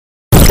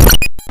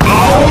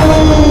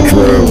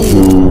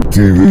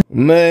TV.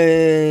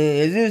 Man,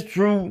 is this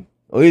true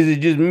or is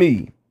it just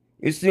me?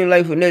 It seems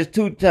like Finesse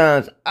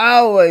 2Tymes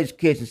always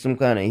catching some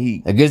kind of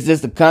heat. I guess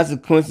that's the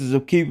consequences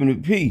of keeping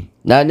it P.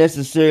 Not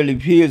necessarily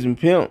peers and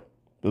pimp,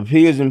 but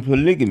peers and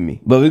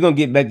polygamy. But we're gonna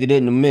get back to that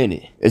in a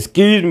minute.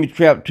 Excuse me,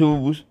 Trap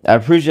Tubers. I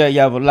appreciate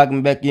y'all for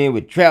locking back in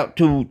with Trap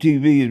Tube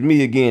TV. It's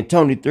me again,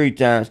 Tony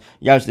 3Tymes.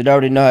 Y'all should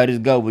already know how this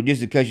go, but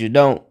just in case you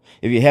don't,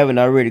 if you haven't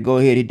already, go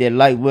ahead and hit that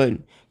like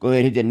button. Go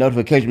ahead and hit that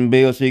notification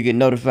bell so you get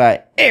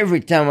notified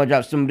every time I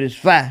drop some of this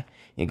fire.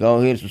 And go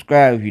ahead and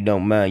subscribe if you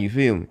don't mind, you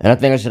feel me? And I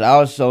think I should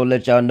also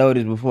let y'all know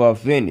this before I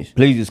finish.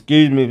 Please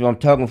excuse me if I'm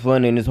talking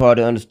funny and it's hard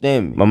to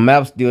understand me. My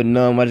mouth's still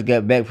numb, I just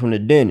got back from the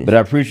dentist. But I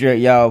appreciate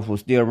y'all for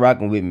still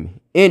rocking with me.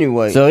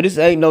 Anyway, so this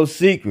ain't no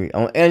secret.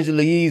 On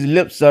Angela Yee's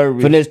lip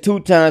service, Finesse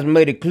 2Tymes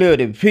made it clear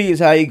that P is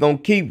how he gonna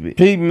keep it.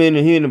 P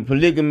meaning he in a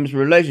polygamous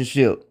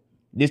relationship.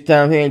 This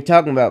time he ain't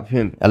talking about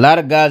pimping. A lot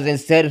of guys ain't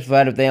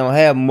satisfied if they don't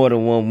have more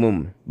than one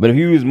woman. But if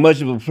you as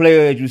much of a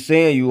player as you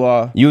saying you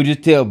are, you would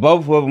just tell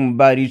both of them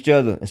about each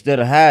other instead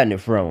of hiding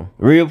it from them.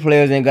 Real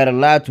players ain't gotta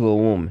lie to a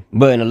woman.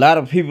 But in a lot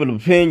of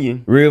people's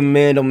opinion, real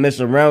men don't mess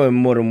around with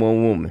more than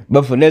one woman.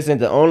 But Finesse ain't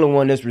the only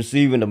one that's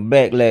receiving the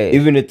backlash.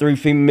 Even the 3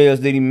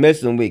 females that he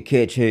messing with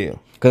catch hell.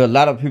 Cause a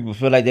lot of people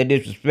feel like they're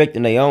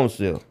disrespecting their own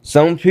self.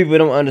 Some people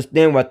don't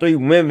understand why 3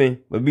 women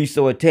would be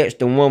so attached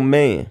to one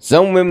man.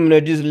 Some women will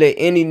just let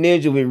any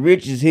ninja with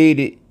riches hit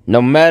it, no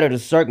matter the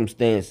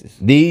circumstances.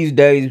 These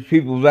days,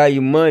 people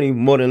value money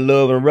more than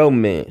love and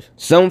romance.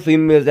 Some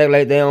females act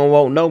like they don't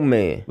want no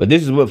man. But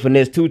this is what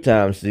Finesse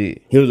 2Tymes said.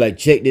 He was like,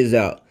 check this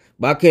out.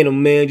 Why can't a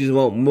man just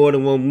want more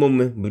than one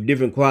woman with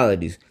different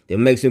qualities that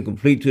makes him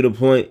complete to the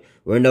point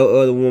where no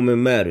other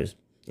woman matters?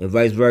 And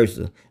vice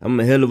versa. I'm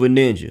a hell of a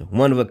ninja,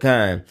 one of a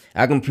kind.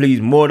 I can please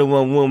more than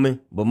one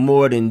woman, but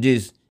more than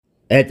just.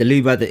 I had to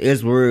leave out the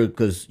S word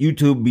because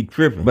YouTube be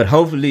tripping. But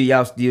hopefully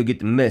y'all still get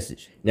the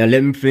message. Now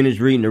let me finish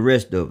reading the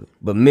rest of it.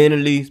 But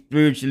mentally,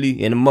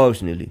 spiritually, and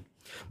emotionally.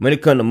 When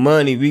it comes to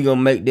money, we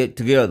gonna make that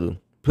together.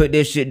 Put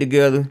that shit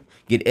together,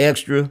 get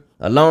extra.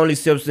 A lonely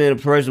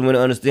self-centered person will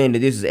understand that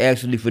this is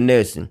actually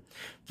finessing.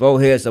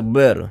 4 heads are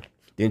better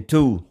than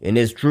 2, and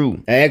that's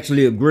true. I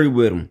actually agree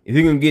with him. If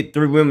you can get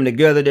 3 women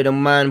together that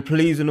don't mind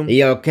pleasing them,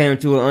 they all came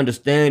to an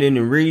understanding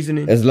and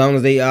reasoning, as long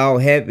as they all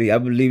happy, I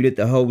believe that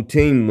the whole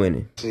team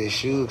winning. See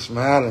Suge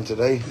smiling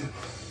today.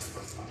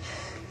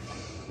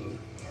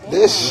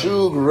 This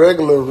Suge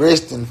regular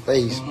resting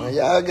face, man.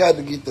 Y'all got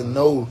to get to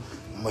know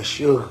my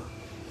sugar.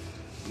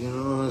 You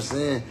know what I'm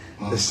saying?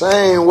 The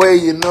same way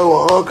you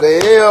know Uncle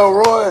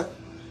Elroy. I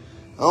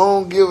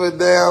don't give a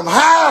damn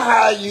how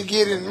high you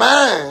get in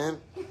mine.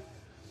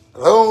 As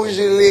long as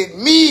you let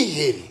me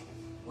hit it.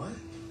 What?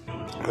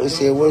 They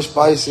said, where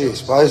Spice is?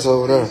 Spice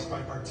over there.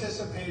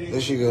 There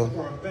she go.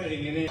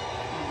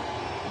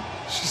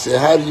 She said,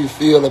 how do you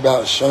feel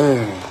about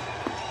sharing?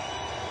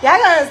 Y'all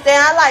gotta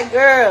understand, I like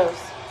girls.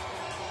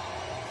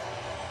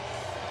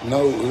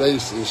 No,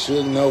 Lacey,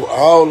 should know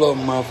all of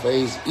my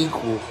face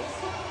equal.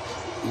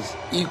 It's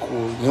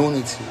equal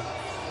unity.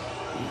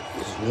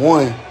 It's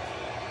one.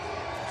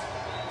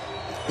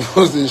 It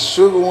was this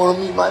sugar want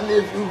to meet my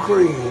nephew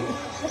Craig.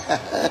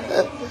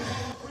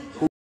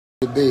 Who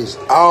the best?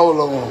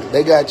 All of them.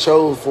 They got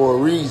chose for a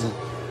reason.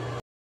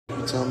 What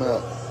you talking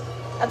about?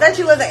 I thought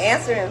you wasn't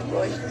answering,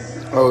 boy.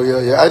 Oh,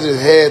 yeah. I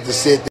just had to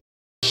set that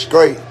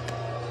straight.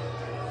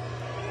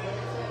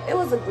 It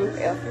was a group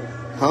effort.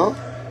 Huh?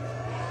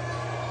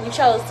 You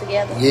chose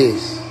together.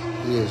 Yes.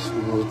 Yes,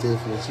 we most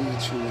definitely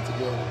choose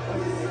together.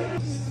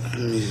 Let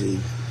me see.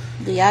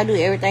 Do y'all do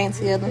everything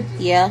together?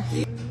 Yeah.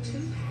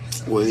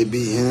 Will it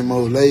be any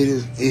more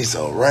ladies? It's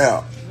a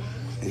wrap.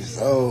 It's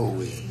over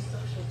with.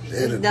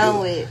 It's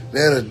done with.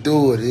 Let her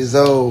do it. It's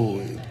over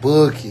with.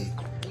 Book it.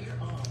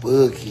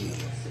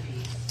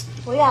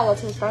 We gotta go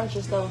to the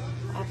furniture store.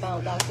 I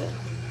found Doctor.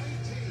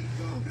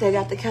 They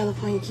got the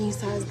California king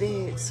size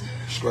beds.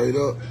 Straight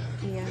up?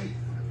 Yeah.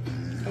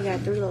 They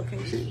got 3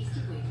 locations.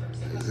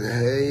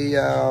 Hey,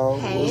 y'all.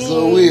 Hey. What's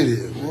up with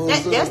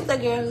it? That's the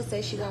girl who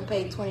said she gonna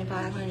pay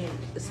 $2,500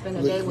 to spend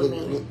a day with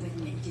me.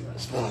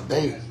 Spend a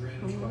day?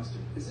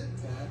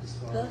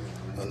 Huh?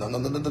 No,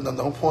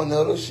 don't point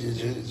out that shit.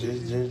 Just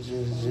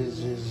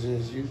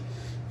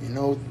you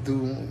know what to do.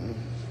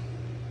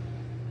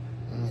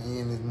 He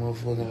in this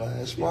motherfucking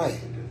line. Spite.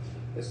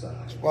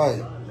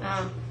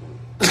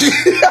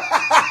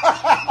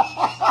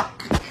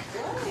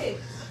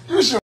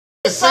 You should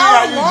see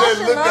how you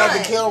just looked at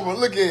the camera.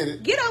 Look at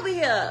it. Get over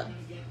here.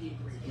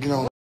 Get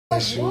on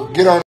that shit.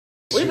 Get on.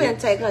 We been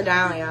take her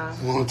down, y'all.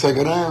 You want to take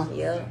her down?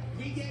 Yeah.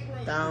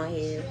 Down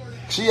here.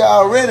 She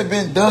already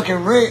been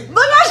dunking Rick.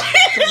 But no, she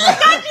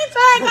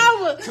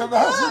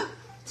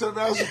turned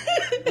over.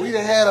 We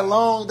done had a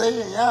long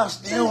day and y'all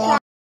still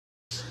want.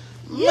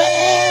 Yeah.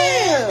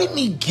 Man, let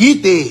me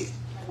get that.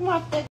 Come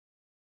on, that.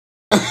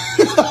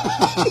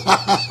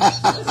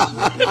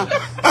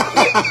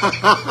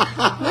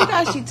 Look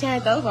how she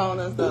turned over on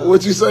us, though.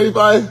 What you say,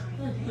 Pi?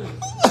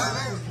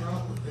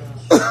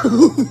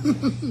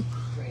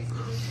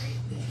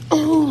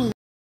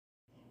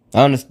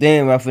 I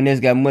understand why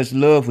Finesse got much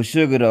love for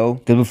Sugar though,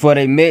 cause before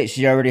they met,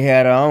 she already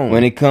had her own.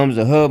 When it comes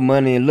to her,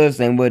 money and lust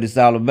ain't what it's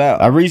all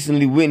about. I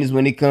recently witnessed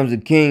when it comes to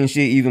King,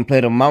 she even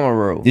played a mama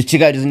role. Just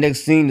check out this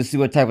next scene to see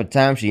what type of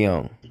time she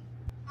on.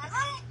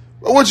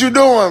 What you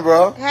doing,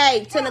 bro?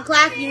 Hey, 10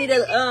 o'clock, you need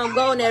to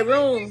go in that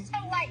room.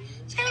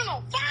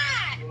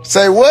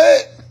 Say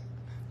what?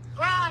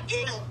 Bro,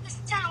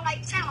 it's sound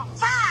like Channel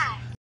 5.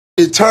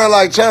 It turned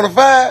like Channel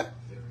 5?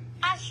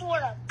 I swear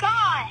to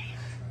God.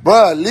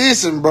 Bro,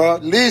 listen, bro.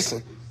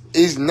 Listen.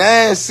 It's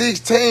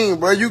 9:16,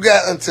 bro. You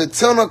got until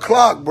 10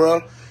 o'clock,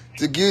 bro,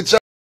 to get your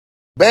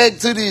back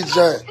to this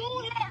joint.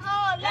 School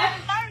at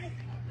 11:30.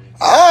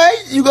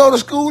 Alright, you go to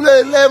school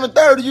at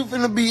 11:30. You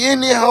finna be in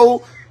the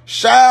hole,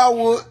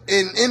 shower,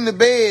 and in the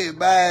bed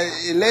by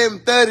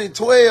 11:30,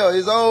 12.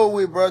 It's over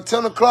with, bro.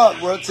 10 o'clock,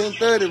 bro.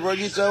 10:30, bro.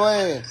 Get your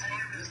ass.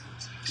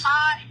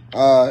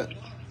 Alright.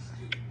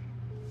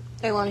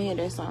 They want to hear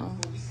that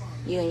song.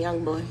 You and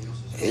Young Boy.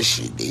 Yes,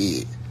 she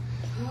did.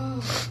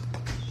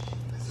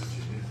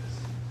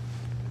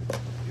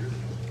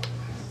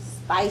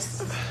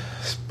 Spicy.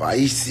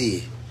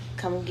 Spicy.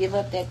 Come give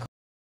up that.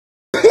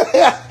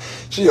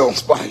 She on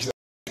spice.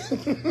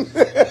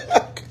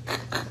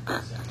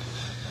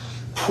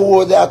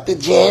 Pulled out the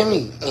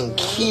jammy and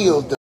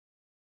killed the.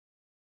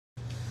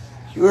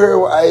 You heard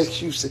what Ice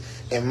Cube said?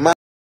 And my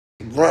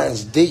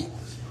runs deep.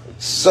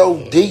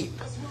 So deep.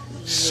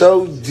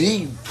 So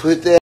deep.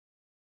 Put that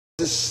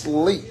to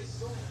sleep.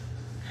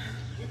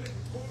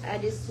 I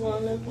just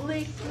wanna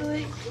blick.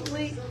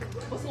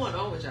 What's going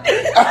on with y'all?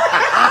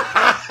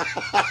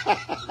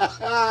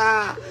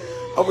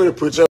 I'm gonna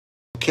put your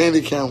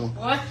candy camera.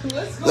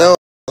 What's going No,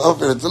 I'm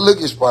finna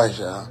look at Spice,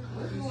 y'all.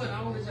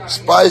 on with y'all?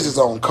 Spice is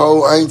on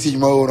cold auntie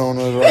mode on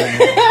us right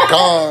now.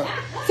 God.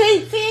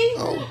 TT.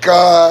 Oh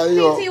God, you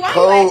TT, on why you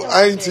cold acting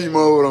like auntie that?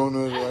 mode on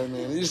us right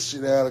now. This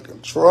shit out of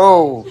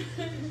control.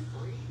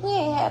 We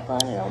ain't had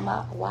fun on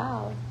my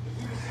wow.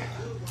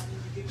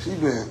 She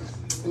been,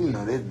 you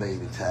know, that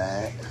baby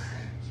tired.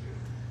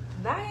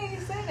 I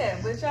ain't say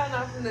that, but y'all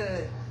not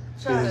finna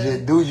try Finna to.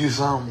 just do you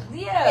something.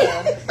 Yeah.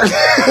 Yes,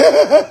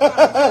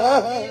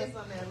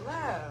 on that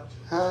live.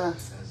 Huh? Y'all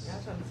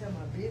trying to tell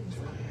my business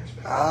on there.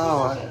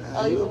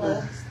 Oh, you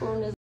wanna spoon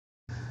this?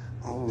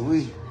 Oh, we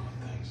You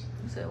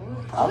said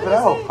what? pop What it you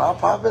off. say?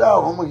 Pop it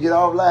off. I'm gonna get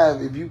off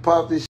live. If you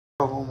pop this shit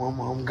off,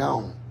 I'm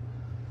gone.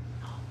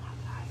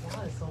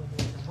 Y'all is so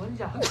weird. What did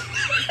y'all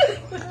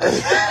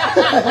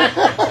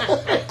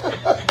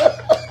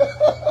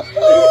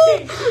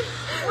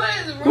What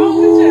is wrong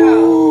with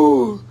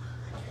y'all?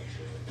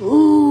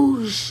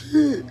 Ooh,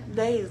 shit.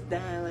 They is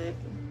dying laughing.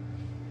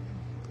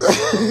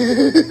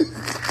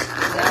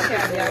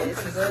 Y'all, we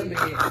finna go to bed.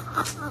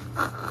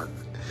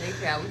 They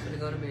cow, we finna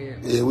go to bed.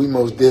 Yeah, we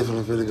most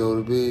definitely finna go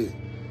to bed.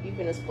 You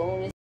finna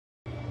spoon this?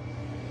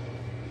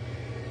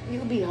 You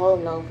could be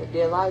holding on for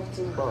dear life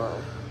too, boy.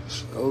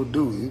 Oh,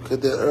 dude, you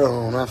cut that earl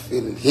on. I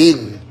feel it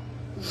hitting.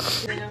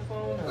 Damn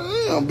phone up.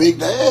 Damn, Big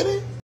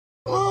Daddy.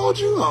 What's wrong with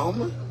you,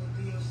 homie?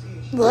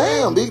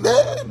 Damn, Big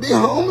Daddy, big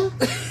homie.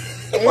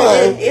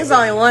 It's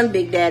only one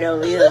big dad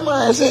over here. That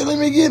man said, let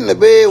me get in the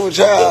bed with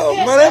y'all.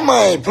 Man, that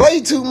man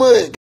play too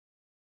much.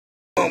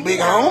 Big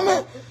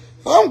homie.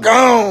 I'm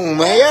gone,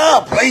 man.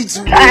 Y'all play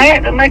too much. I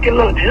had to make it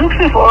look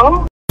juicy for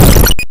him.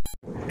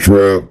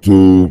 Trap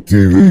Tube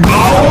TV.